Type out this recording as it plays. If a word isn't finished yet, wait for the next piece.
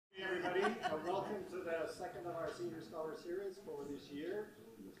everybody. Welcome to the second of our Senior Scholar Series for this year.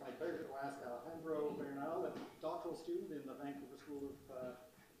 It's my pleasure to ask Alejandro Bernal, a doctoral student in the Vancouver School of,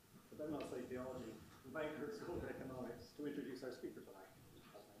 I better not say theology, the Vancouver School of Economics, to introduce our speaker tonight.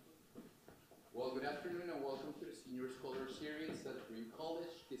 Well, good afternoon and welcome to the Senior Scholar Series at Green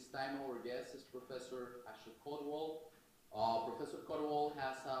College. This time our guest is Professor Ashok Kotwal. Professor Kotwal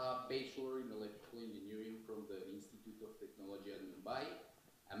has a Bachelor in Electrical Engineering from the Institute of Technology at Mumbai,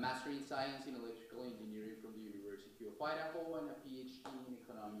 a Master in Science in Electrical Engineering from the University of Idaho, and a PhD in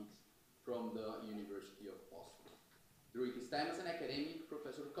Economics from the University of Boston. During his time as an academic,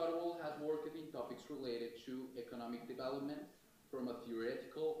 Professor Kotwal has worked in topics related to economic development from a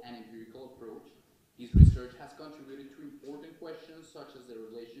theoretical and empirical approach. His research has contributed to important questions such as the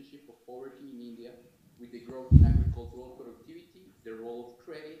relationship of poverty in India with the growth in agricultural productivity, the role of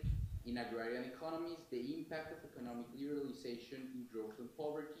credit in agrarian economies, the impact of economic liberalization in growth and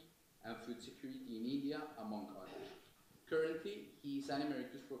poverty, and food security in India, among others. Currently, he is an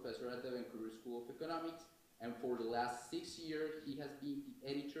emeritus professor at the Vancouver School of Economics, and for the last 6 years, he has been the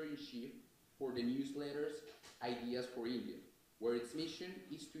editor-in-chief for the newsletters Ideas for India, where its mission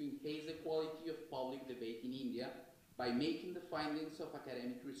is to enhance the quality of public debate in India by making the findings of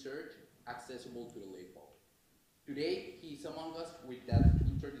academic research accessible to the lay public. Today, he is among us with that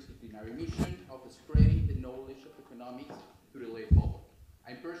interdisciplinary mission of spreading the knowledge of economics to the lay public.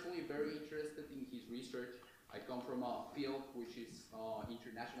 I'm personally very interested in his research. I come from a field which is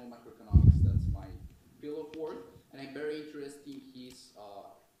international macroeconomics. That's my field of work, and I'm very interested in his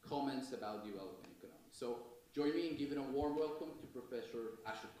comments about development economics. So join me in giving a warm welcome to Professor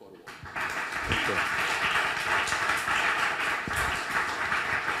Ashok Kotwal. Thank you.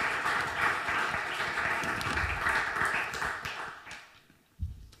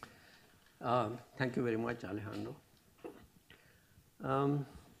 Thank you very much, Alejandro.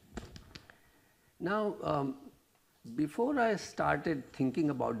 Before I started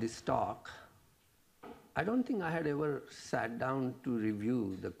thinking about this talk, I don't think I had ever sat down to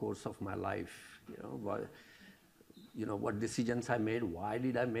review the course of my life. What decisions I made, why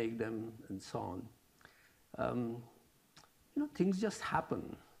did I make them, and so on. Things just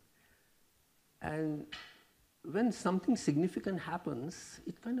happen. And when something significant happens,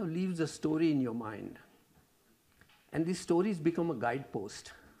 it kind of leaves a story in your mind. And these stories become a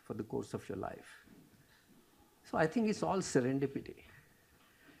guidepost for the course of your life. So I think it's all serendipity.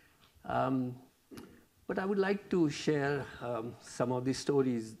 But I would like to share some of these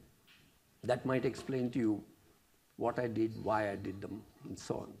stories that might explain to you what I did, why I did them, and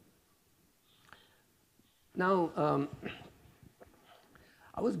so on. Now,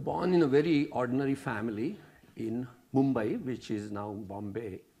 I was born in a very ordinary family in Mumbai, which is now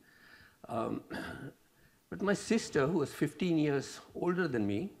Bombay. But my sister, who was 15 years older than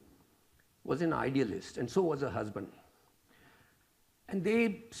me, was an idealist, and so was her husband. And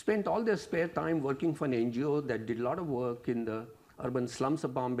they spent all their spare time working for an NGO that did a lot of work in the urban slums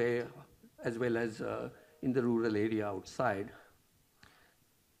of Bombay, as well as in the rural area outside.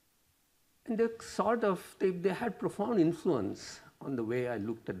 And they had profound influence on the way I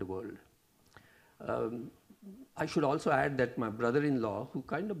looked at the world. I should also add that my brother-in-law, who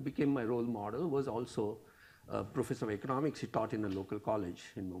kind of became my role model, was also a professor of economics. He taught in a local college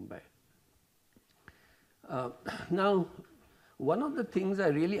in Mumbai. Now, one of the things I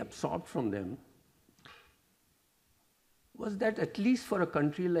really absorbed from them was that, at least for a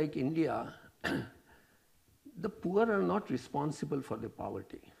country like India, the poor are not responsible for their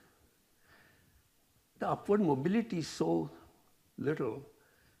poverty. The upward mobility is so little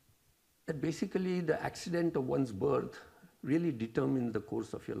that basically the accident of one's birth really determines the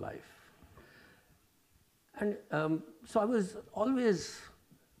course of your life. And so I was always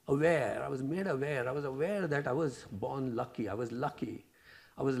aware, I was made aware, I was aware that I was born lucky. I was lucky.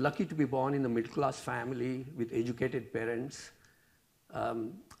 I was lucky to be born in a middle-class family with educated parents,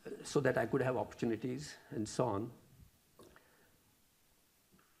 so that I could have opportunities and so on.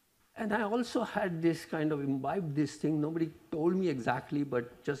 And I also had this kind of imbibed this thing. Nobody told me exactly,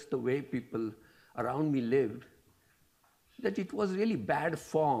 but just the way people around me lived, that it was really bad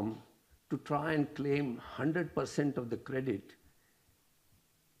form to try and claim 100% of the credit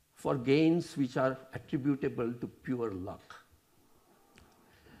for gains which are attributable to pure luck.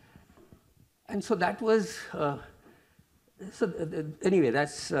 And so that was, anyway,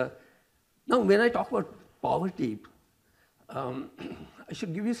 that's, now when I talk about poverty, I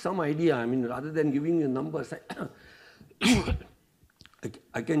should give you some idea. I mean, rather than giving you numbers,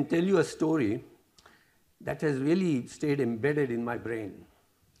 I can tell you a story that has really stayed embedded in my brain.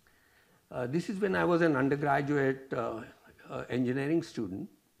 This is when I was an undergraduate engineering student.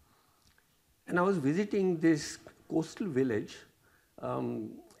 And I was visiting this coastal village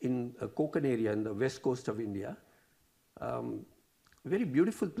in a Konkan area in the west coast of India. Very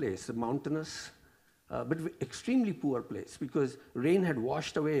beautiful place, mountainous, but extremely poor place because rain had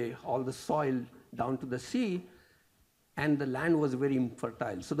washed away all the soil down to the sea, and the land was very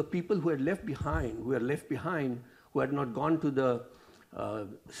infertile. So the people who had left behind, who had not gone to the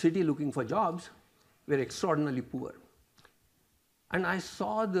city looking for jobs, were extraordinarily poor. And I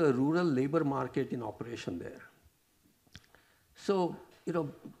saw the rural labor market in operation there. So, a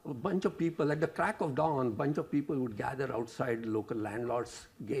bunch of people, at the crack of dawn, a bunch of people would gather outside the local landlord's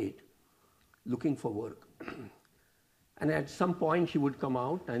gate looking for work. And at some point, he would come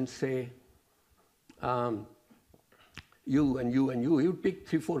out and say, you and you and you. He would pick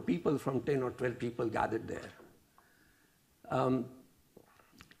 3, 4 people from 10 or 12 people gathered there.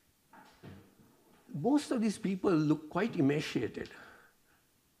 Most of these people look quite emaciated.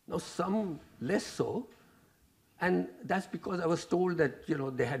 Now, some less so, and that's because I was told that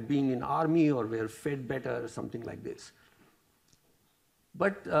they had been in army or were fed better or something like this.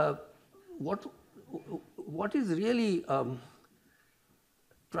 But what is really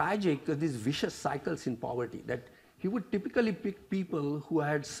tragic are these vicious cycles in poverty, that he would typically pick people who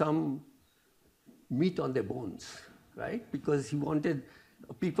had some meat on their bones, right? Because he wanted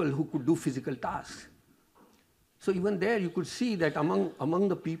people who could do physical tasks. So even there, you could see that among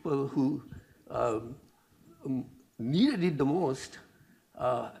the people who needed it the most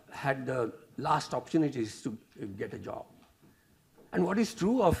had the last opportunities to get a job. And what is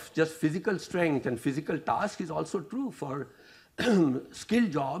true of just physical strength and physical tasks is also true for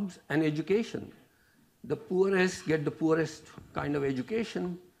skilled jobs and education. The poorest get the poorest kind of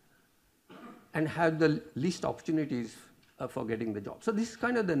education and have the least opportunities for getting the job. So this is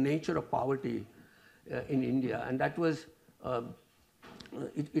kind of the nature of poverty in India, and that was,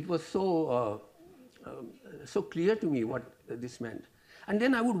 it was so clear to me what this meant. And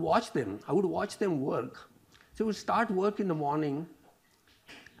then I would watch them. I would watch them work. So we would start work in the morning,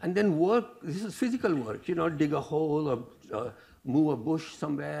 and then work. This is physical work, dig a hole or move a bush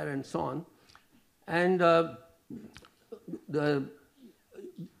somewhere and so on. And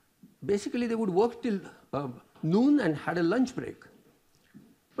basically they would work till noon and had a lunch break.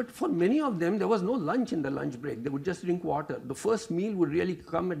 But for many of them, there was no lunch in the lunch break. They would just drink water. The first meal would really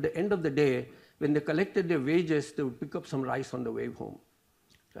come at the end of the day. When they collected their wages, they would pick up some rice on the way home,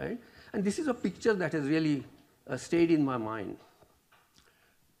 right? And this is a picture that has really stayed in my mind.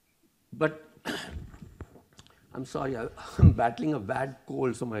 But I'm sorry, I'm battling a bad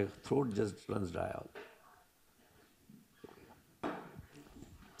cold, so my throat just runs dry out.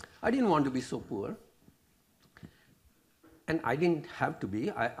 I didn't want to be so poor. And I didn't have to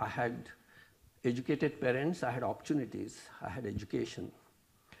be. I had educated parents, I had opportunities, I had education.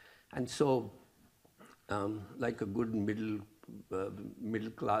 And so, like a good middle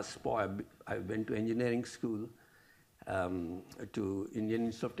class boy, I went to engineering school, to Indian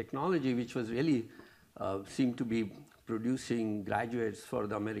Institute of Technology, which was really, seemed to be producing graduates for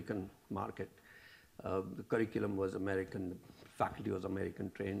the American market. The curriculum was American, the faculty was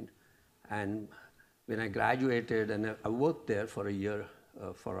American trained. And when I graduated, and I worked there for a year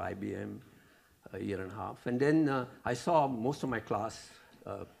for IBM, a year and a half. And then I saw most of my class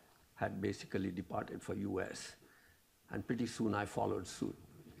had basically departed for US. And pretty soon I followed suit.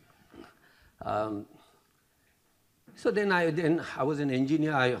 So then I was an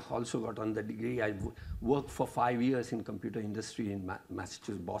engineer. I also got on the degree. I worked for 5 years in computer industry in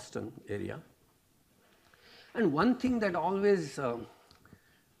Massachusetts, Boston area. And one thing that always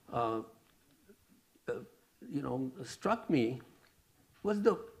struck me was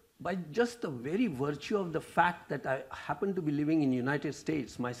by just the very virtue of the fact that I happened to be living in the United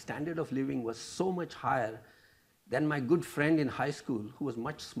States, my standard of living was so much higher than my good friend in high school who was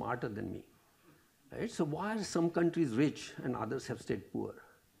much smarter than me. Right? So why are some countries rich and others have stayed poor?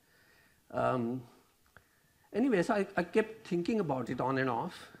 Anyway, so I kept thinking about it on and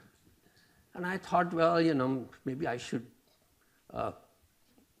off. And I thought, well, maybe I should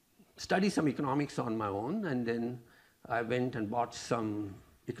study some economics on my own. And then I went and bought some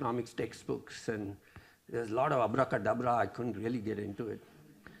economics textbooks. And there's a lot of abracadabra. I couldn't really get into it.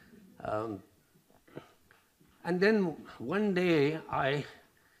 And then one day, I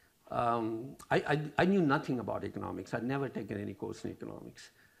knew nothing about economics. I'd never taken any course in economics.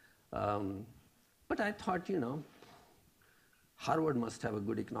 But I thought, Harvard must have a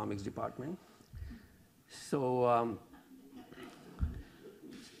good economics department. So,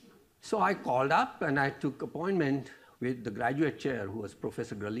 so I called up and I took appointment with the graduate chair, who was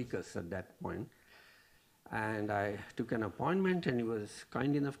Professor Gralikas at that point. And I took an appointment, and he was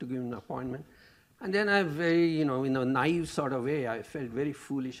kind enough to give me an appointment. And then I very, in a naive sort of way, I felt very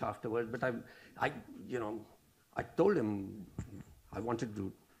foolish afterwards. But I told him I wanted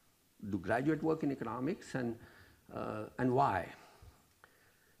to do graduate work in economics, and why.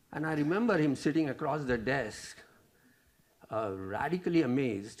 And I remember him sitting across the desk, radically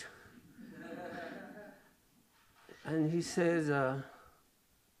amazed. And he says,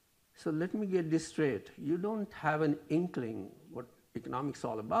 so let me get this straight. You don't have an inkling what economics is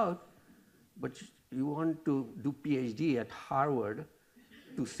all about, but you want to do PhD at Harvard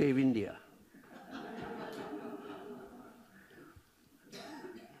to save India.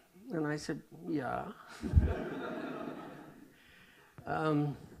 And I said, yeah.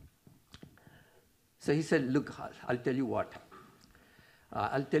 So he said, look, I'll tell you what.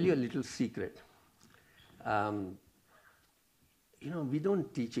 I'll tell you a little secret. We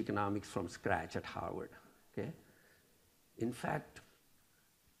don't teach economics from scratch at Harvard, okay? In fact,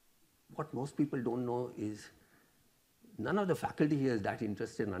 what most people don't know is none of the faculty here is that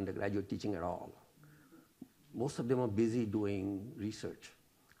interested in undergraduate teaching at all. Most of them are busy doing research.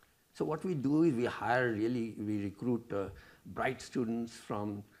 So what we do is we recruit bright students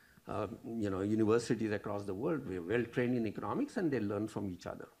from universities across the world. We're well trained in economics, and they learn from each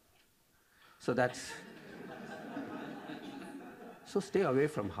other. So that's so stay away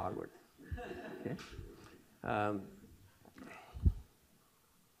from Harvard. Okay?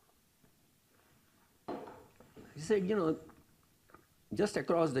 He said, just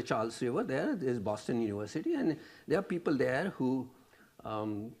across the Charles River there's Boston University, and there are people there who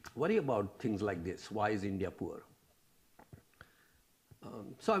worry about things like this. Why is India poor?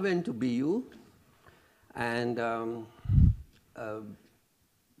 So I went to BU, and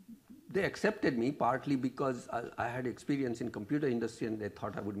they accepted me partly because I had experience in computer industry, and they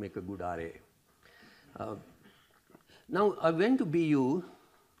thought I would make a good RA. Now I went to BU,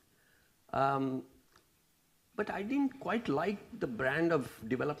 but I didn't quite like the brand of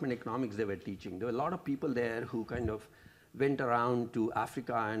development economics they were teaching. There were a lot of people there who kind of went around to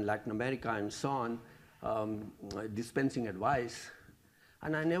Africa and Latin America and so on, dispensing advice.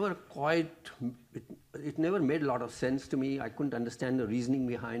 And I never it never made a lot of sense to me. I couldn't understand the reasoning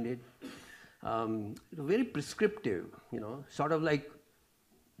behind it. Very prescriptive, sort of like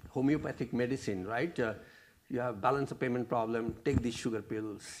homeopathic medicine, right? You have balance of payment problem, take these sugar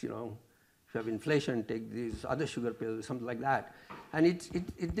pills, If you have inflation, take these other sugar pills, something like that. And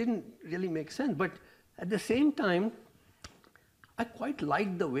it didn't really make sense. But at the same time, I quite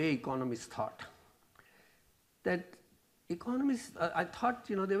liked the way economists thought. That economists, I thought,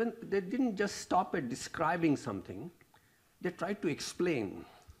 they didn't just stop at describing something. They tried to explain,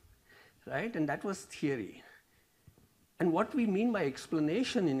 right? And that was theory. And what we mean by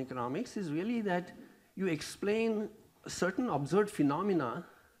explanation in economics is really that you explain certain observed phenomena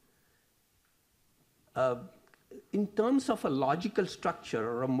in terms of a logical structure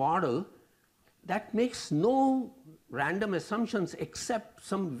or a model that makes no random assumptions except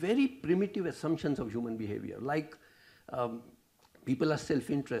some very primitive assumptions of human behavior, like people are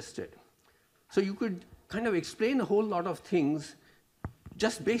self-interested. So you could kind of explain a whole lot of things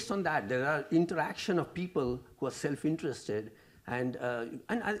just based on that. There are interaction of people who are self-interested, and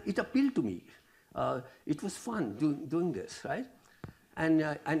it appealed to me. It was fun doing this, right? And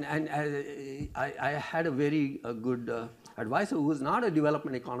I had a very good advisor who was not a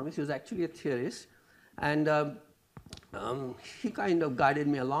development economist. He was actually a theorist, and he kind of guided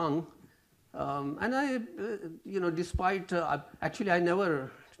me along. And I, despite actually I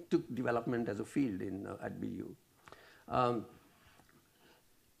never took development as a field at BU.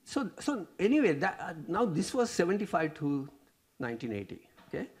 So anyway, now this was 75 to 1980.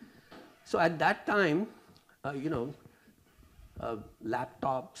 Okay, so at that time,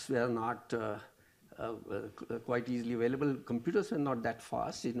 laptops were not quite easily available. Computers were not that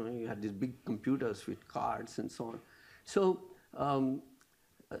fast. You had these big computers with cards and so on. So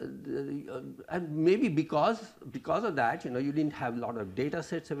and maybe because of that, you didn't have a lot of data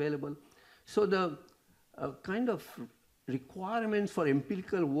sets available. So the kind of requirements for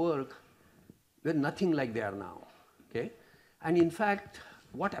empirical work were nothing like they are now. Okay, and in fact,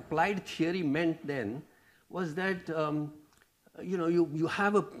 what applied theory meant then was that you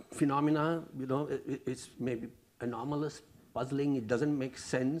have a phenomena. It's maybe anomalous, puzzling. It doesn't make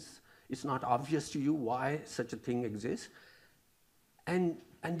sense. It's not obvious to you why such a thing exists, and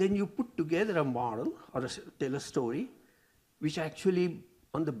then you put together a model or tell a story, which actually,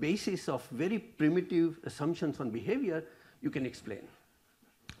 on the basis of very primitive assumptions on behavior, you can explain.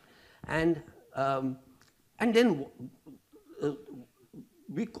 And then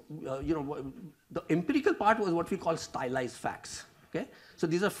the empirical part was what we call stylized facts. Okay, so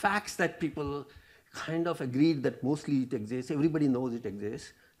these are facts that people kind of agreed that mostly it exists. Everybody knows it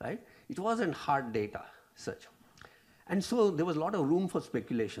exists, right? It wasn't hard data, such, and so there was a lot of room for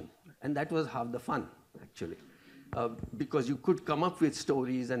speculation, and that was half the fun, actually, because you could come up with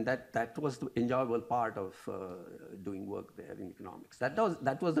stories, and that was the enjoyable part of doing work there in economics. That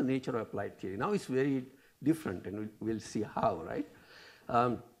was the nature of applied theory. Now it's very different, and we'll see how, right?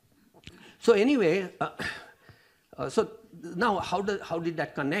 So anyway, so now how did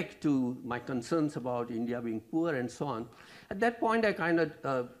that connect to my concerns about India being poor and so on? At that point, I kind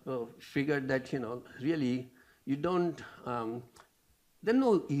of figured that, really, you don't, there are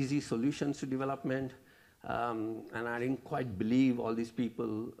no easy solutions to development, and I didn't quite believe all these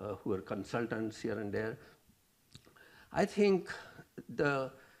people who are consultants here and there. I think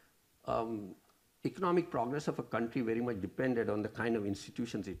the economic progress of a country very much depended on the kind of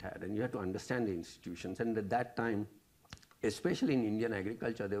institutions it had, and you had to understand the institutions. And at that time, especially in Indian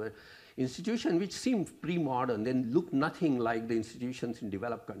agriculture, there were institutions which seemed pre-modern, then looked nothing like the institutions in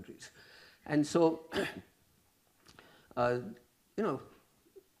developed countries. And so,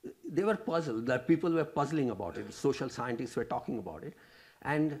 they were puzzled, that people were puzzling about it, social scientists were talking about it.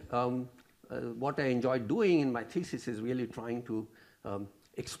 And what I enjoyed doing in my thesis is really trying to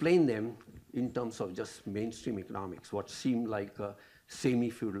explain them in terms of just mainstream economics, what seemed like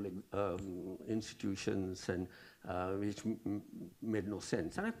semi-feudal institutions and which made no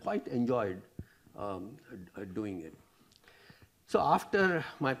sense. And I quite enjoyed doing it. So after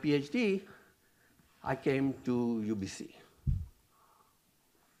my PhD, I came to UBC.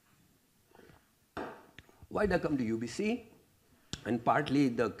 Why did I come to UBC? And partly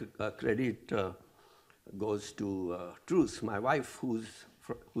the credit goes to Truus, my wife, who's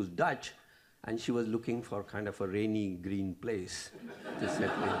Dutch, and she was looking for kind of a rainy green place to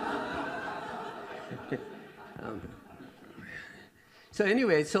settle in. So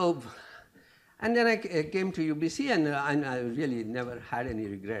anyway, and then I came to UBC, and I really never had any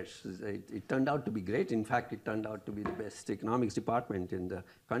regrets. It turned out to be great. In fact, it turned out to be the best economics department in the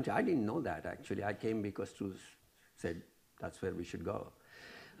country. I didn't know that, actually. I came because Truus said that's where we should go.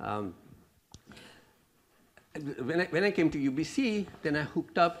 When I came to UBC, then I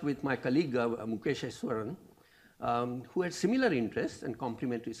hooked up with my colleague, Mukesh Eswaran, who had similar interests and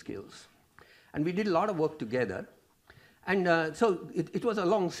complementary skills. And we did a lot of work together. And so it was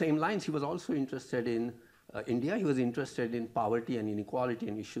along the same lines. He was also interested in India. He was interested in poverty and inequality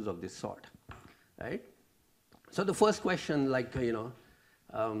and issues of this sort, right? So the first question, like,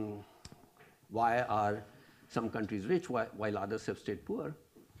 why are some countries rich while others have stayed poor?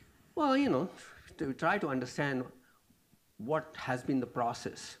 Well, to try to understand what has been the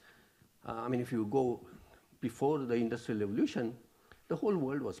process. I mean, if you go before the Industrial Revolution, the whole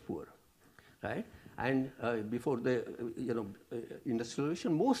world was poor, right? And before the Industrial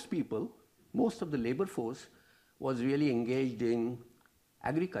Revolution, most of the labor force was really engaged in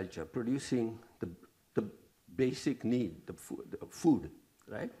agriculture, producing the basic need, the food,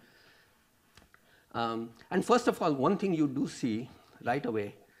 right? And first of all, one thing you do see right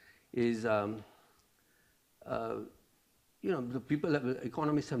away is, the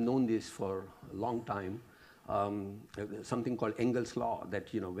economists have known this for a long time, something called Engels' law,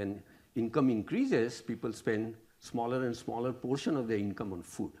 that when income increases, people spend smaller and smaller portion of their income on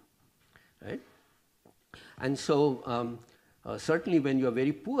food, right? And so certainly when you're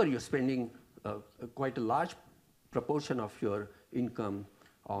very poor, you're spending quite a large proportion of your income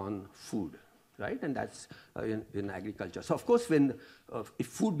on food, right? And that's in agriculture. So of course, if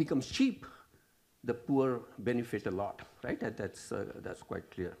food becomes cheap, the poor benefit a lot, right? That's quite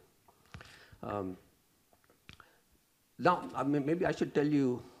clear. Now, maybe I should tell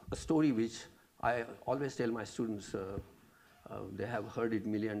you a story which I always tell my students. They have heard it a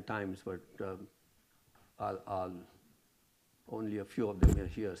million times, but I'll only a few of them are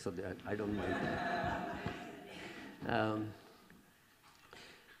here, so that I don't mind.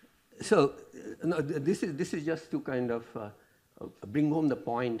 So no, this is just to kind of bring home the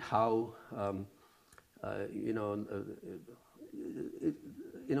point how in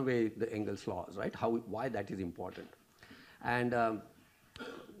a way the Engels laws, right? Why that is important, and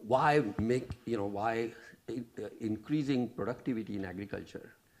why increasing productivity in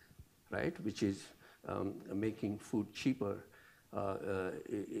agriculture, right, which is making food cheaper,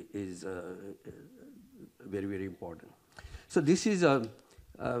 is very, very important. So this is when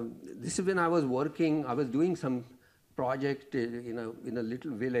I was working. I was doing some project in a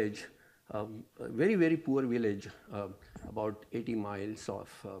little village, a very, very poor village, about 80 miles of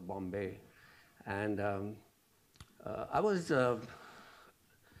Bombay, and I was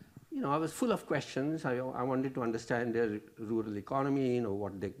I was full of questions. I wanted to understand their rural economy,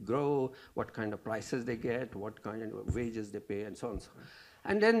 what they grow, what kind of prices they get, what kind of wages they pay, and so on.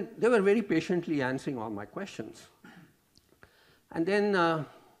 And then they were very patiently answering all my questions. And then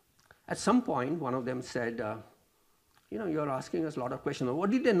at some point, one of them said, you're asking us a lot of questions. What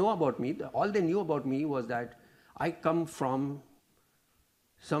did they know about me? All they knew about me was that I come from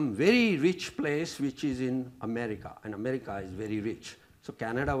some very rich place which is in America, and America is very rich. So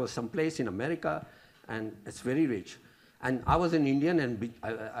Canada was some place in America, and it's very rich. And I was an Indian, and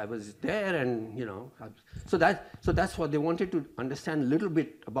I was there, and so that's what they wanted to understand a little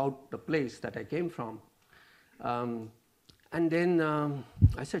bit about the place that I came from. And then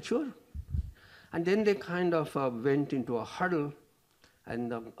I said, sure. And then they kind of went into a huddle,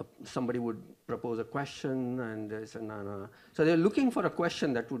 and somebody would propose a question, and they said, no. So they're looking for a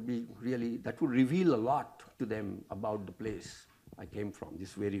question that would reveal a lot to them about the place I came from,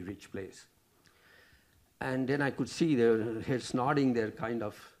 this very rich place. And then I could see their heads nodding, they kind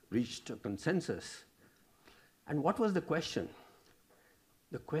of reached a consensus. And what was the question?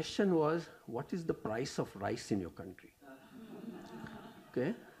 The question was, what is the price of rice in your country?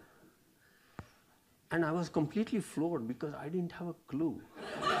 Okay? And I was completely floored because I didn't have a clue.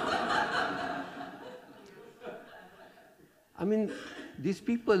 I mean, these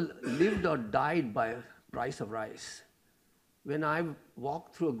people lived or died by price of rice. When I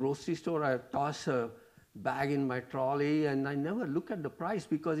walk through a grocery store, I toss a bag in my trolley, and I never look at the price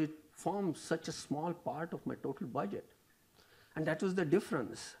because it forms such a small part of my total budget. And that was the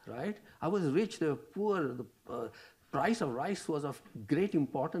difference, right? I was rich, they were poor. The price of rice was of great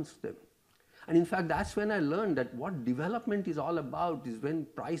importance to them. And in fact, that's when I learned that what development is all about is when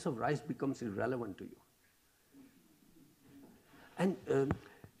price of rice becomes irrelevant to you. And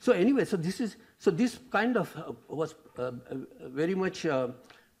so anyway, this kind of was very much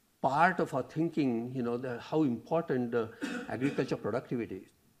part of our thinking, how important agriculture productivity is.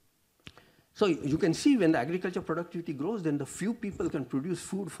 So you can see when the agriculture productivity grows, then the few people can produce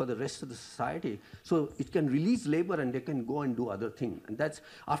food for the rest of the society. So it can release labor and they can go and do other things. And that's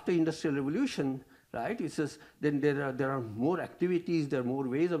after Industrial Revolution, right? It's just then there are more activities, there are more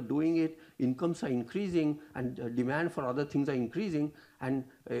ways of doing it, incomes are increasing, and demand for other things are increasing. And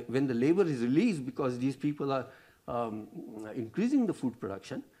when the labor is released because these people are increasing the food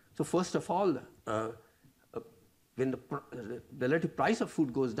production. So first of all, when the relative price of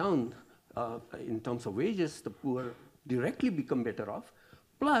food goes down, in terms of wages, the poor directly become better off.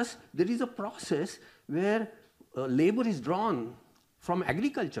 Plus, there is a process where labor is drawn from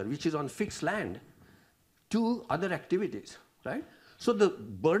agriculture, which is on fixed land, to other activities, right? So the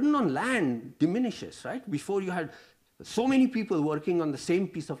burden on land diminishes, right? Before you had so many people working on the same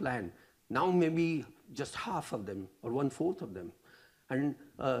piece of land. Now maybe just half of them or 1/4 of them. And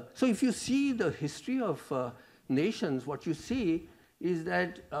so if you see the history of nations, what you see is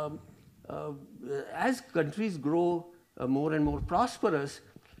that as countries grow more and more prosperous,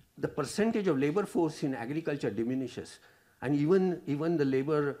 the percentage of labor force in agriculture diminishes. And even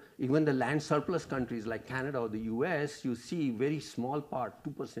the land surplus countries like Canada or the US, you see very small part,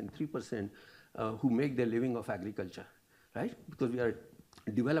 2%, 3%, who make their living of agriculture, right? Because we are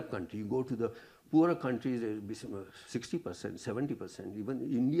a developed country. You go to the poorer countries, it will be 60%, 70%. Even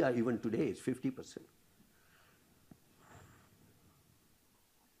India, even today, is 50%.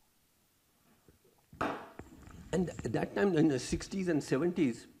 And at that time, in the 60s and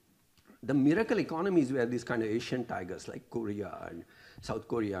 70s, the miracle economies were these kind of Asian tigers like Korea and South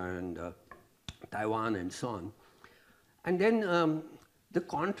Korea and Taiwan and so on. And then the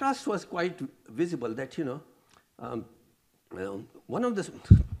contrast was quite visible that, one of the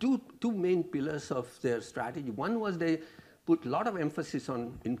two main pillars of their strategy, one was they put a lot of emphasis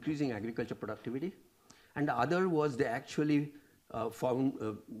on increasing agriculture productivity, and the other was they actually found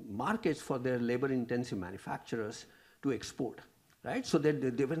markets for their labor-intensive manufacturers to export, right? So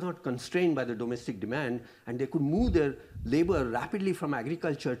that they were not constrained by the domestic demand, and they could move their labor rapidly from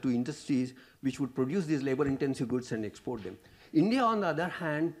agriculture to industries which would produce these labor-intensive goods and export them. India, on the other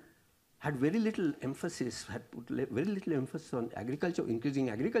hand, had very little emphasis, on agriculture, increasing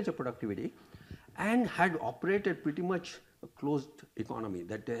agriculture productivity, and had operated pretty much a closed economy,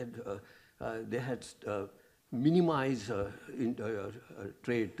 that they had minimize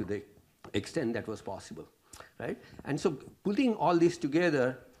trade to the extent that was possible, right? And so putting all this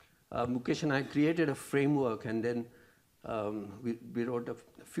together, Mukesh and I created a framework, and then we wrote a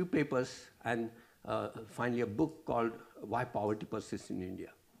few papers, and finally a book called Why Poverty Persists in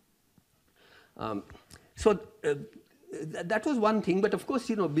India. That was one thing, but of course,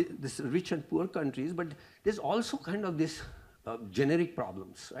 this rich and poor countries, but there's also kind of this generic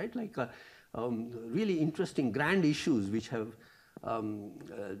problems, right? Like really interesting grand issues which have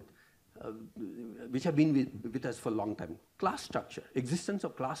been with us for a long time. Class structure, existence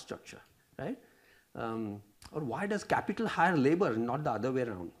of class structure, right? Or why does capital hire labor and not the other way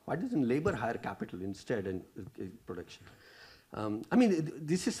around? Why doesn't labor hire capital instead in production? I mean,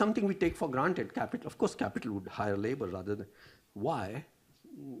 this is something we take for granted. Capital, of course, capital would hire labor rather than why,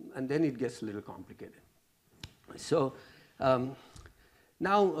 and then it gets a little complicated. So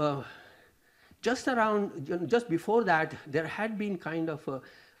now, just before that, there had been kind of a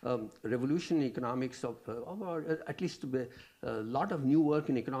revolution in economics or at least a lot of new work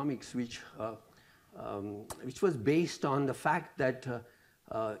in economics, which was based on the fact that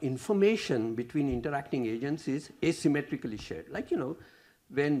information between interacting agents is asymmetrically shared. Like,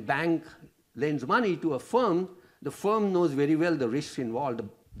 when bank lends money to a firm, the firm knows very well the risks involved,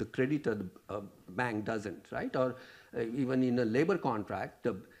 the creditor, the bank doesn't, right? Or even in a labor contract,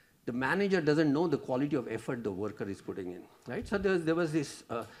 the manager doesn't know the quality of effort the worker is putting in, right? So there was this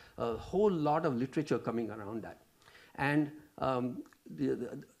a whole lot of literature coming around that. And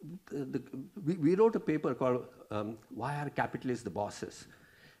we wrote a paper called Why Are Capitalists the Bosses?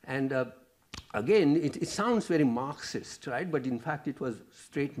 And again, it sounds very Marxist, right? But in fact, it was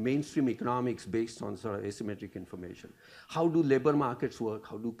straight mainstream economics based on sort of asymmetric information. How do labor markets work?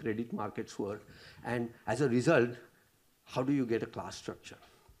 How do credit markets work? And as a result, how do you get a class structure?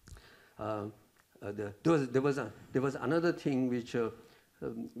 There was another thing which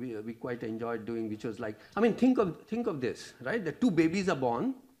we quite enjoyed doing, which was like, I mean, think of this, right? The two babies are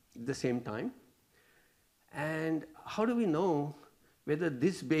born at the same time, and how do we know whether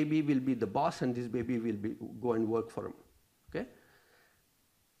this baby will be the boss and this baby will go and work for him? Okay.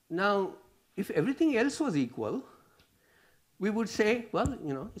 Now, if everything else was equal, we would say, well,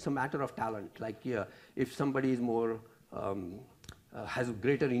 it's a matter of talent. Like, if somebody is more has a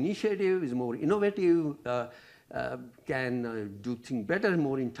greater initiative, is more innovative, can do things better,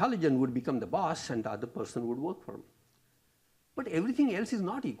 more intelligent, would become the boss, and the other person would work for him. But everything else is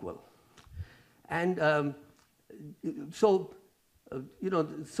not equal. And so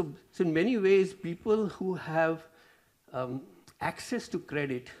in many ways, people who have access to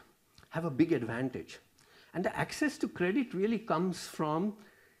credit have a big advantage. And the access to credit really comes from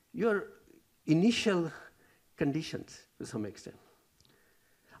your initial conditions to some extent.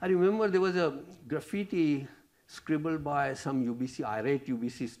 I remember there was a graffiti scribbled by some irate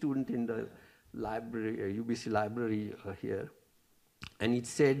UBC student in the library, UBC library here. And it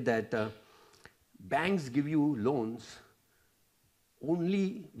said that banks give you loans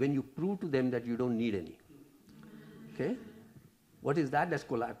only when you prove to them that you don't need any. Okay? What is that? That's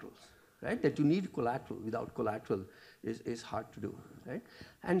collateral, right? That you need collateral. Without collateral is hard to do, right?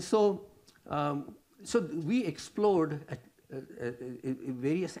 And so, we explored at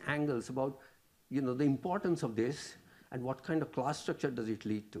various angles about the importance of this and what kind of class structure does it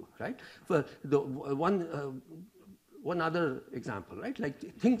lead to, right? For the one other example, right? Like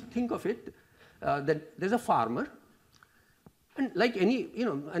think of it that there's a farmer, and like any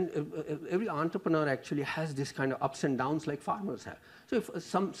every entrepreneur actually has this kind of ups and downs like farmers have. So if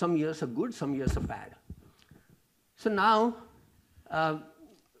some years are good, some years are bad. So now,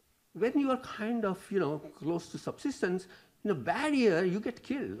 when you are kind of close to subsistence, in a bad year, you get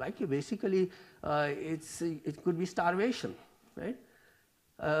killed. Like you basically, it could be starvation, right?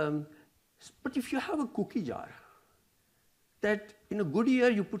 But if you have a cookie jar, that in a good year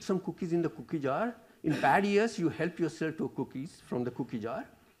you put some cookies in the cookie jar. In bad years, you help yourself to cookies from the cookie jar.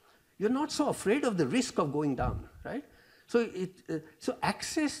 You're not so afraid of the risk of going down, right? So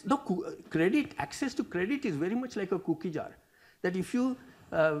access to credit is very much like a cookie jar. That if you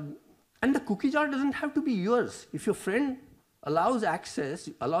and the cookie jar doesn't have to be yours. If your friend allows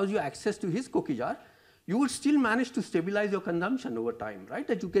you access to his cookie jar, you will still manage to stabilize your consumption over time, right?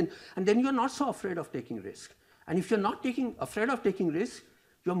 That you can, and then you're not so afraid of taking risk. And if you're not afraid of taking risk,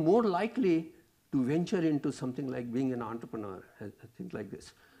 you're more likely to venture into something like being an entrepreneur, things like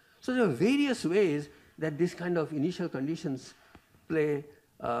this. So there are various ways that this kind of initial conditions play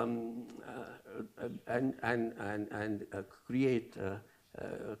and create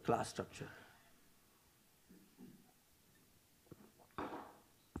class structure.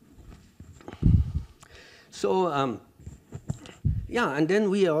 So yeah, and then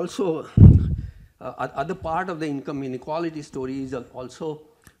we also other part of the income inequality story is also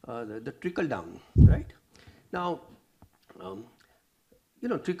the trickle down, right? Now,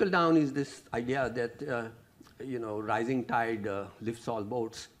 trickle down is this idea that rising tide lifts all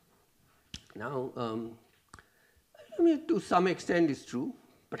boats. Now, I mean, to some extent it's true,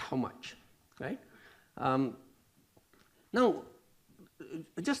 but how much, right? Now,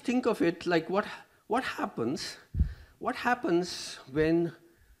 just think of it like what happens when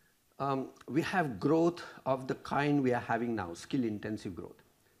we have growth of the kind we are having now, skill-intensive growth,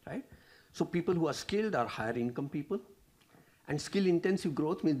 right? So people who are skilled are higher income people, and skill-intensive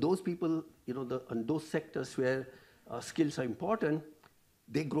growth means those people, in those sectors where skills are important,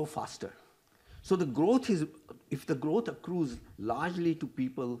 they grow faster. So the growth is, if the growth accrues largely to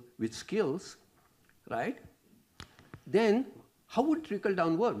people with skills, right, then how would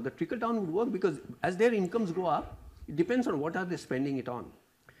trickle-down work? The trickle-down would work because as their incomes go up, it depends on what are they spending it on,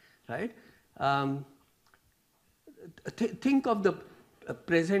 right? Think of the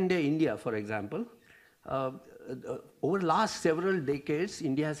present-day India, for example. Over the last several decades,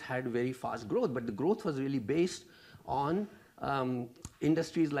 India has had very fast growth, but the growth was really based on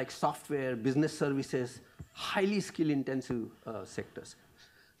industries like software, business services, highly skill-intensive sectors,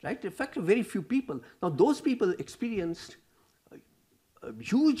 right? In fact, very few people. Now, those people experienced a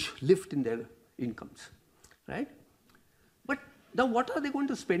huge lift in their incomes, right? But now, what are they going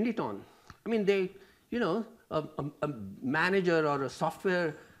to spend it on? I mean, a manager or a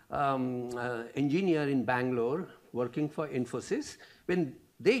software engineer in Bangalore working for Infosys, when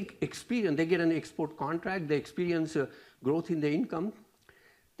they get an export contract, they experience growth in their income,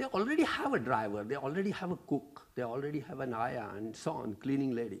 they already have a driver, they already have a cook, they already have an ayah and so on,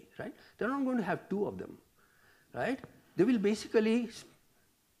 cleaning lady, right? They're not going to have two of them, right? They will basically,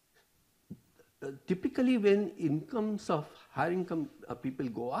 typically when incomes of higher income people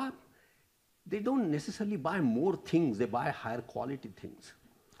go up, they don't necessarily buy more things, they buy higher quality things,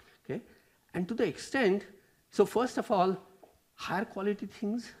 okay? And to the extent, so first of all, higher quality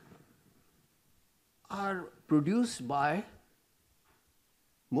things are produced by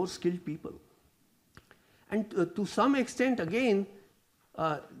more skilled people. And to some extent, again,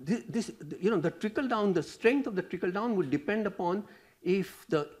 the trickle down, the strength of the trickle down will depend upon if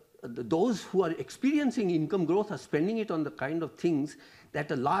those who are experiencing income growth are spending it on the kind of things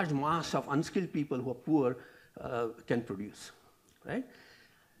that a large mass of unskilled people who are poor can produce, right?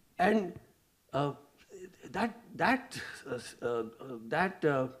 And that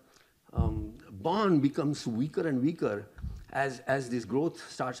bond becomes weaker and weaker as this growth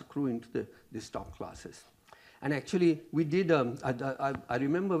starts accruing to these top classes. And actually, we did, I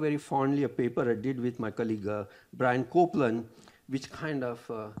remember very fondly a paper I did with my colleague Brian Copeland, which kind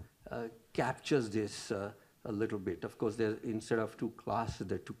of captures this a little bit. Of course, instead of two classes,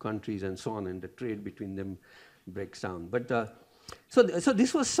 there are two countries and so on, and the trade between them breaks down. But so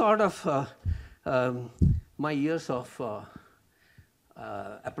this was sort of my years of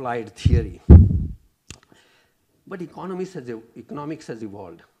applied theory. But economics has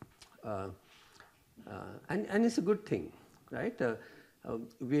evolved. And it's a good thing, right?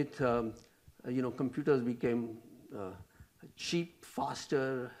 With computers became cheap,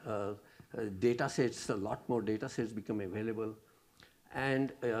 faster, data sets, a lot more data sets become available,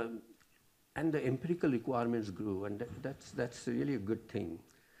 and the empirical requirements grew, and that's really a good thing.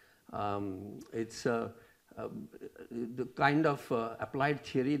 It's the kind of applied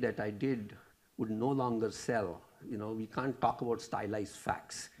theory that I did would no longer sell. We can't talk about stylized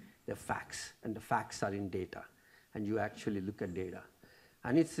facts. They're facts, and the facts are in data, and you actually look at data,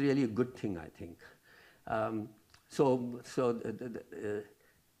 and it's really a good thing, I think. I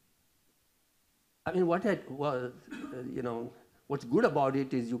mean, what's good about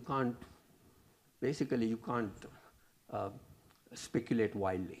it is you can't speculate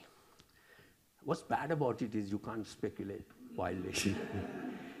wildly. What's bad about it is you can't speculate wildly.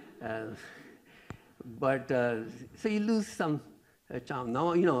 So you lose some charm.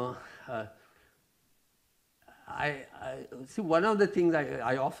 Now, I see one of the things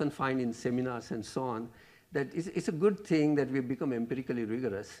I often find in seminars and so on, that it's a good thing that we become empirically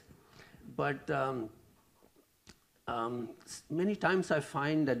rigorous, but many times I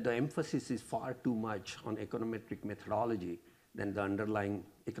find that the emphasis is far too much on econometric methodology than the underlying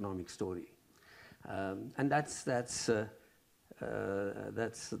economic story, and that's a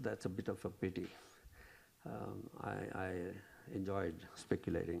bit of a pity. I enjoyed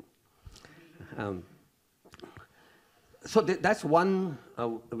speculating. So that's one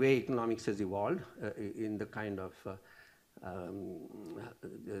way economics has evolved in the kind of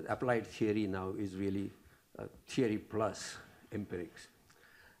applied theory now is really theory plus empirics.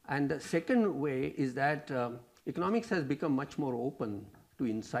 And the second way is that economics has become much more open to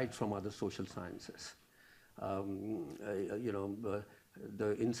insights from other social sciences.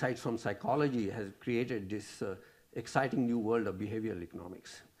 The insights from psychology has created this exciting new world of behavioral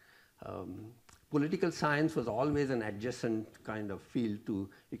economics. political science was always an adjacent kind of field to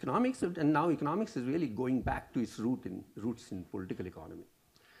economics, and now economics is really going back to its roots in political economy.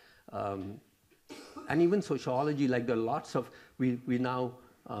 And even sociology, like there are lots of, we now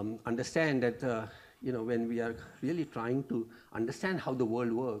understand that when we are really trying to understand how the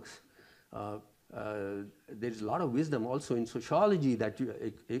world works, there's a lot of wisdom also in sociology that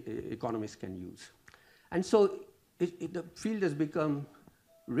economists can use. And so the field has become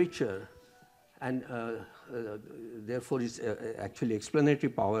richer, and therefore its actually explanatory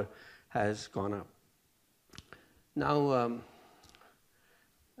power has gone up. Now,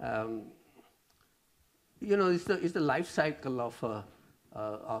 it's the life cycle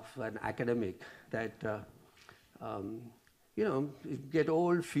of an academic that you get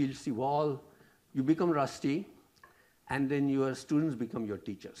old, fields evolve, you become rusty, and then your students become your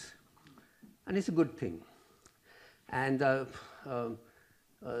teachers, and it's a good thing. And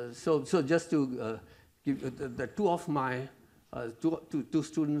so just to give the two of my two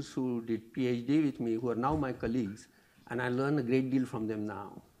students who did PhD with me, who are now my colleagues, and I learn a great deal from them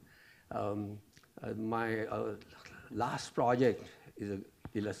now. My last project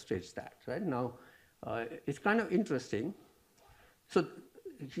illustrates that. Right now, it's kind of interesting. So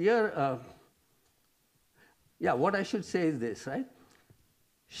here, what I should say is this, right?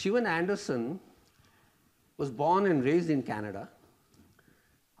 Shivan Anderson was born and raised in Canada.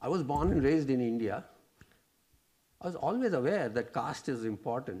 I was born and raised in India. I was always aware that caste is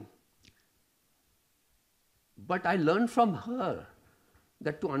important. But I learned from her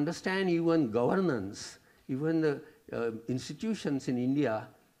that to understand even governance, even the institutions in India,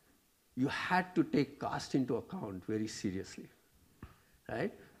 you had to take caste into account very seriously,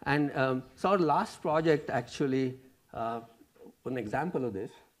 right? And so our last project actually, an example of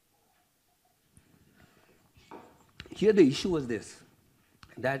this. Here the issue was this,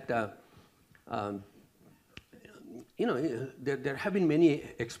 that there have been many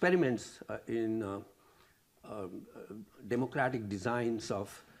experiments in democratic designs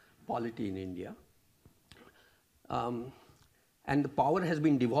of polity in India. And the power has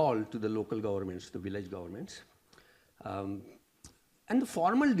been devolved to the local governments, the village governments. And the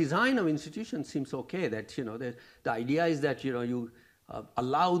formal design of institutions seems okay, that the idea is that you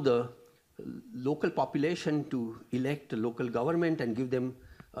allow the local population to elect a local government and give them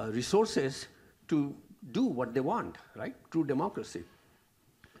resources to do what they want, right? True democracy.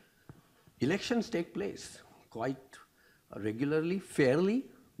 Elections take place quite regularly, fairly,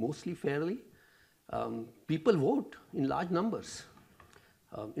 mostly fairly. People vote in large numbers,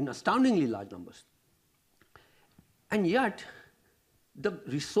 in astoundingly large numbers. And yet, the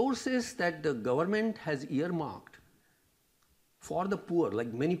resources that the government has earmarked for the poor,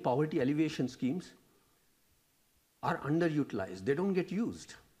 like many poverty alleviation schemes, are underutilized. They don't get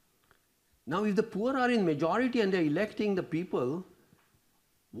used. Now, if the poor are in majority and they're electing the people,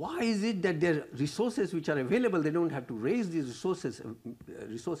 why is it that their resources which are available, they don't have to raise these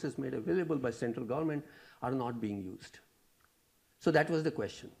resources made available by central government are not being used? So that was the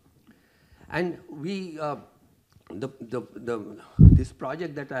question. And we, this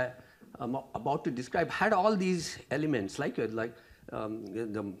project that I am about to describe had all these elements, like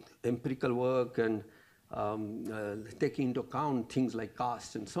the empirical work and taking into account things like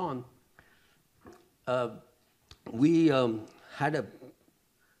caste and so on. We had a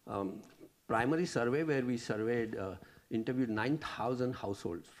primary survey where we interviewed 9,000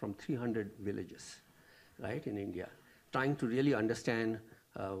 households from 300 villages, right, in India, trying to really understand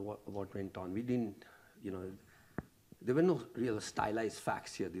what went on. We didn't, there were no real stylized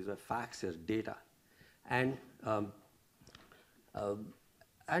facts here. These were facts as data. And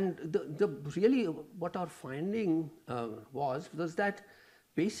really what our finding was that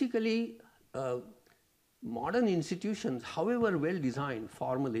basically modern institutions, however well designed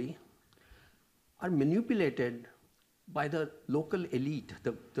formally, are manipulated by the local elite,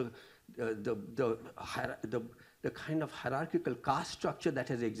 the kind of hierarchical caste structure that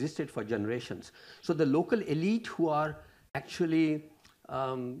has existed for generations. So the local elite, who are actually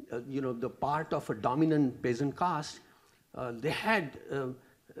the part of a dominant peasant caste, they had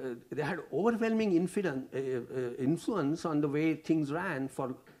overwhelming influence on the way things ran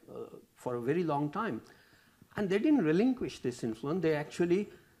for a very long time. And they didn't relinquish this influence. They actually,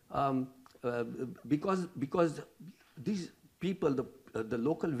 because these people, the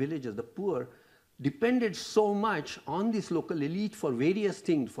local villagers, the poor, depended so much on this local elite for various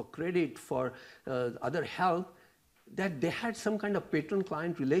things, for credit, for other help, that they had some kind of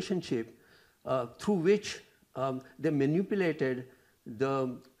patron-client relationship through which they manipulated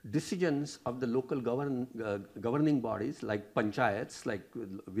the decisions of the local governing bodies, like panchayats, like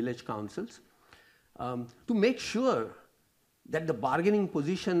village councils, to make sure that the bargaining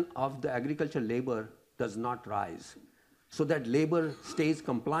position of the agricultural labor does not rise, so that labor stays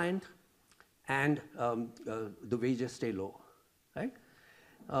compliant and the wages stay low, right?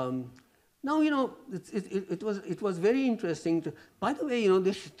 Now, it was very interesting. By the way,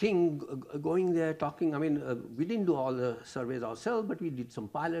 this thing going there, talking, I mean, we didn't do all the surveys ourselves, but we did some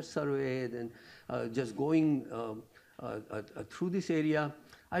pilot survey, then just going through this area.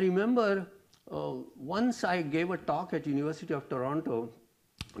 I remember once I gave a talk at University of Toronto,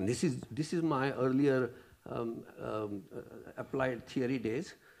 and this is my earlier applied theory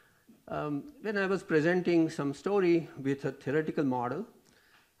days, when I was presenting some story with a theoretical model,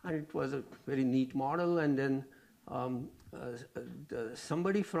 and it was a very neat model, and then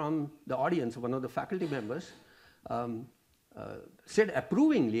somebody from the audience, one of the faculty members, said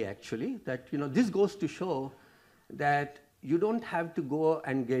approvingly actually that this goes to show that you don't have to go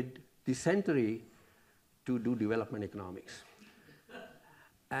and get dysentery to do development economics.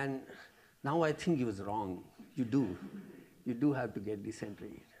 And now I think he was wrong. You do have to get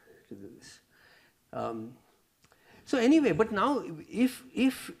dysentery to do this. So anyway, but now if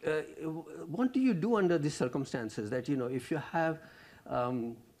what do you do under these circumstances? That if you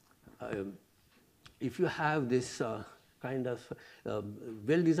have this kind of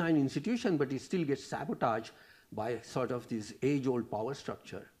well-designed institution, but it still gets sabotaged by sort of this age-old power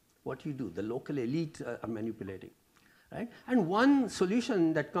structure, what do you do? The local elite are manipulating, right? And one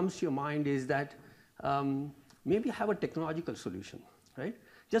solution that comes to your mind is that maybe have a technological solution, right?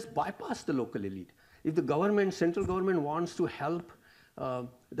 Just bypass the local elite. If the government, central government wants to help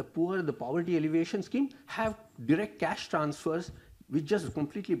the poor, the poverty alleviation scheme, have direct cash transfers which just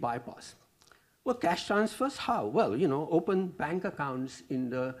completely bypass. Well, cash transfers, how? Well, open bank accounts in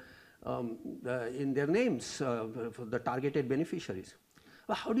their names for the targeted beneficiaries.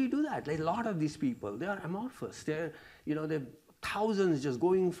 Well, how do you do that? Like a lot of these people, they are amorphous. They're thousands just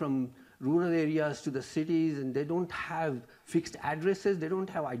going from rural areas to the cities, and they don't have fixed addresses, they don't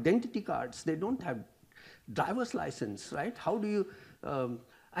have identity cards, they don't have driver's license, right? How do you,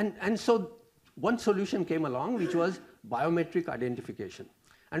 and so one solution came along, which was biometric identification.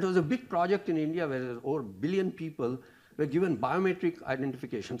 And it was a big project in India where over 1 billion people were given biometric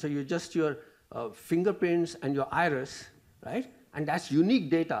identification. So you just your fingerprints and your iris, right? And that's unique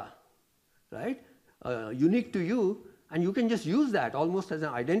data, right? Unique to you, and you can just use that almost as an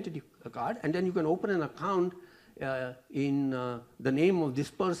identity card, and then you can open an account in the name of this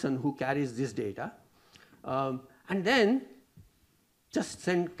person who carries this data, and then just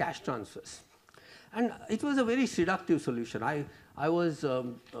send cash transfers. And it was a very seductive solution. I was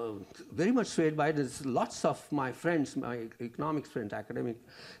very much swayed by this. Lots of my friends, my economics friends, academic,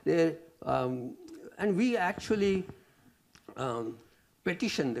 and we actually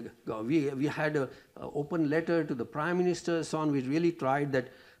petitioned. We had an open letter to the Prime Minister, so on. We really tried that,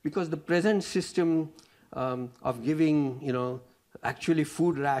 because the present system of giving, actually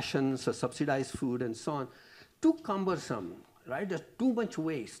food rations or subsidized food and so on, too cumbersome, right? There's too much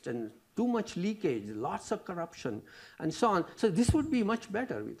waste and too much leakage, lots of corruption, and so on. So this would be much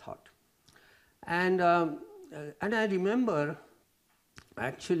better, we thought. And I remember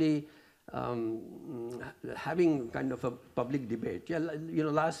actually having kind of a public debate. Yeah,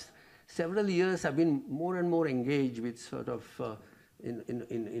 last several years I've been more and more engaged with sort of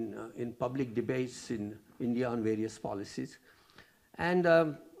in public debates in India on various policies. And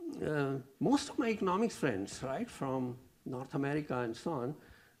most of my economics friends, right, from North America and so on,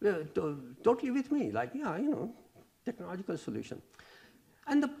 were totally with me, like, yeah, technological solution.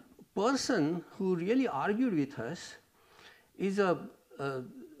 And the person who really argued with us is a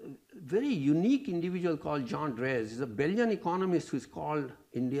very unique individual called John Drez. He's a Belgian economist who's called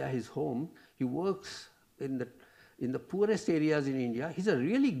India his home. He works in the poorest areas in India. He's a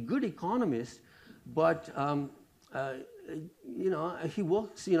really good economist, but he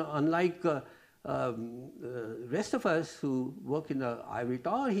works, unlike rest of us who work in the ivory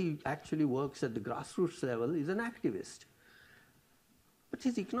tower, he actually works at the grassroots level. He's an activist. But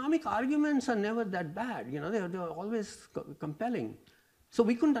his economic arguments are never that bad. They're always compelling. So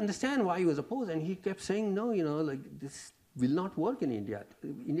we couldn't understand why he was opposed, and he kept saying, no, like this will not work in India.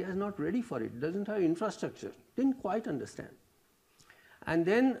 India is not ready for it. It doesn't have infrastructure. Didn't quite understand. And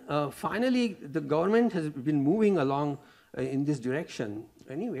then finally, the government has been moving along in this direction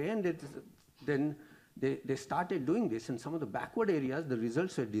anyway, and then they started doing this. In some of the backward areas, the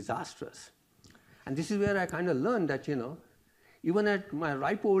results were disastrous. And this is where I kind of learned that, even at my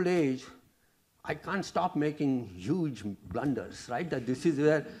ripe old age, I can't stop making huge blunders, right? That this is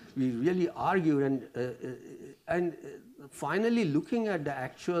where we really argued, and finally looking at the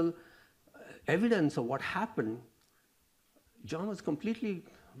actual evidence of what happened, John was completely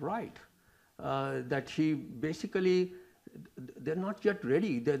right. That he basically, they're not yet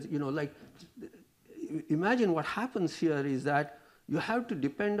ready. There's, like, imagine what happens here is that you have to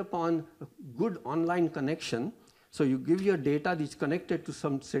depend upon a good online connection. So you give your data that's connected to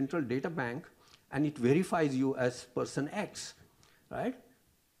some central data bank, and it verifies you as person X, right?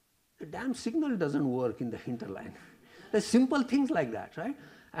 The damn signal doesn't work in the hinterland. There's simple things like that, right?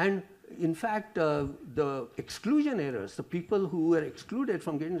 And in fact, the exclusion errors, the people who were excluded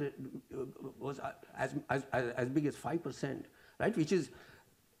from getting was as big as 5%, right? Which is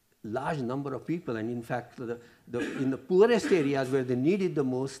large number of people. And in fact, in the poorest areas where they needed the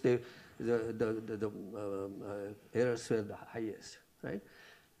most, the errors were the highest, right?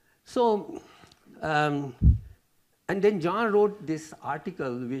 So, and then John wrote this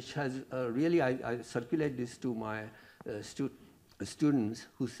article, which has really, I circulate this to my students,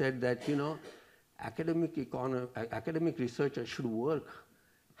 who said that, academic researchers should work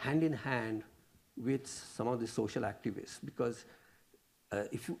hand in hand with some of the social activists, because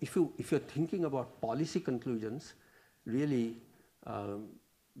if you're thinking about policy conclusions, really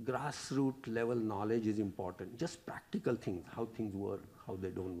grassroots level knowledge is important. Just practical things, how things work, how they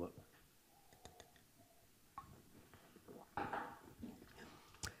don't work.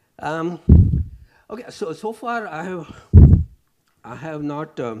 Okay, so far I have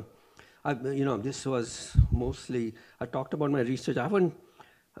not, this was mostly, I talked about my research. I haven't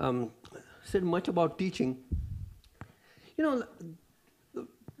said much about teaching.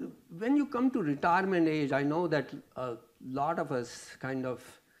 When you come to retirement age, I know that a lot of us kind of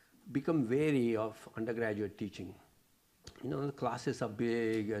become wary of undergraduate teaching. The classes are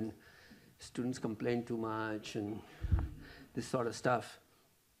big and students complain too much and this sort of stuff.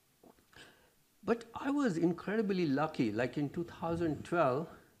 But I was incredibly lucky. Like in 2012,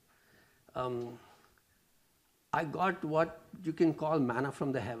 I got what you can call manna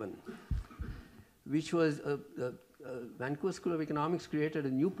from the heaven, which was Vancouver School of Economics created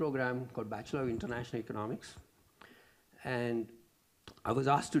a new program called Bachelor of International Economics. And I was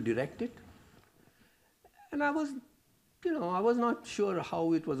asked to direct it. And I was not sure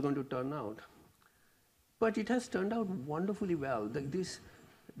how it was going to turn out. But it has turned out wonderfully well.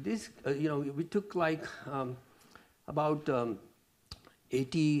 We took like about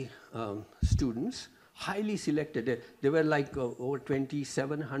 80 students, highly selected. There were like over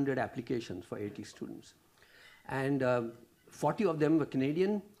 2,700 applications for 80 students. And 40 of them were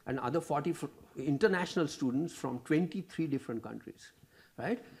Canadian, and other 40 international students from 23 different countries,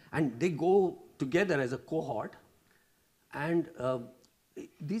 right? And they go together as a cohort. And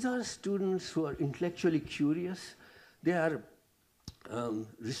these are students who are intellectually curious. They are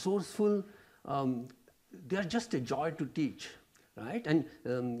resourceful. They are just a joy to teach, right? And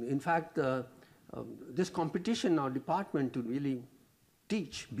in fact, this competition in our department to really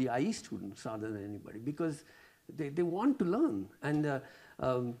teach BIE students rather than anybody, because they want to learn, and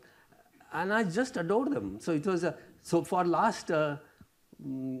I just adore them. So it was so for last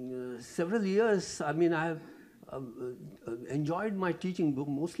several years. I mean, I have enjoyed my teaching.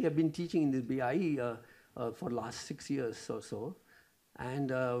 Mostly, I've been teaching in the BIE for last 6 years or so,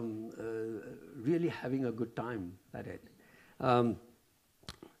 and really having a good time at it.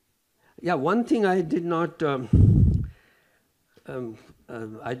 Yeah, one thing I did not.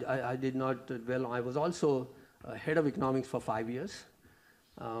 I did not dwell on. I was also head of economics for 5 years.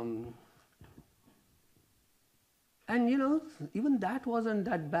 And even that wasn't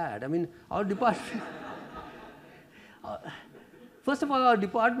that bad. I mean, our department, first of all, our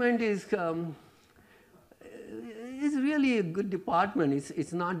department is really a good department.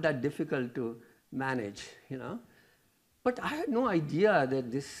 It's not that difficult to manage, But I had no idea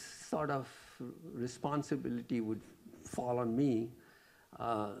that this sort of responsibility would fall on me.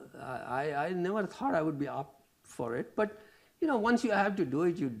 I never thought I would be up for it, but once you have to do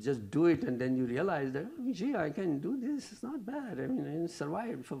it, you just do it, and then you realize that, gee, I can do this. It's not bad. I mean, I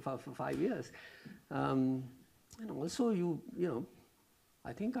survived for 5 years, and also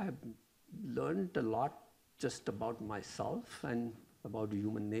I think I've learned a lot just about myself and about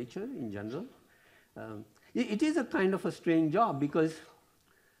human nature in general. It is a kind of a strange job because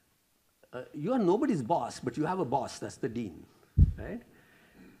you are nobody's boss, but you have a boss. That's the dean, right?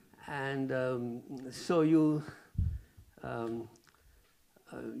 And so you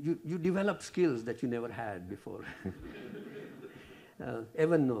develop skills that you never had before.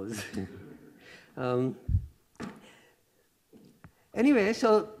 Evan knows. Anyway,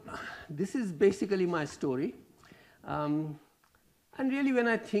 so this is basically my story. And really, when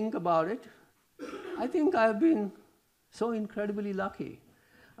I think about it, I think I've been so incredibly lucky.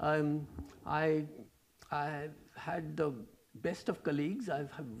 I had the best of colleagues.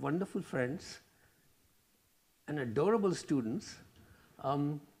 I've had wonderful friends and adorable students.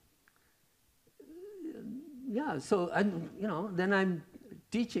 Yeah, so, and you know, then I'm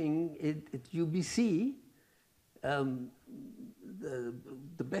teaching at UBC, the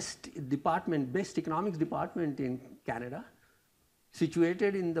best department, best economics department in Canada,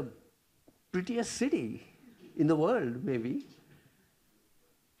 situated in the prettiest city in the world, maybe,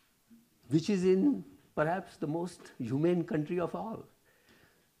 which is in perhaps the most humane country of all.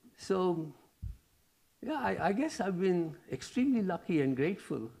 So, yeah, I guess I've been extremely lucky and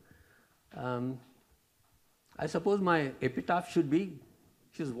grateful. I suppose my epitaph should be,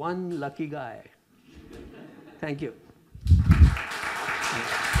 she's one lucky guy. Thank you.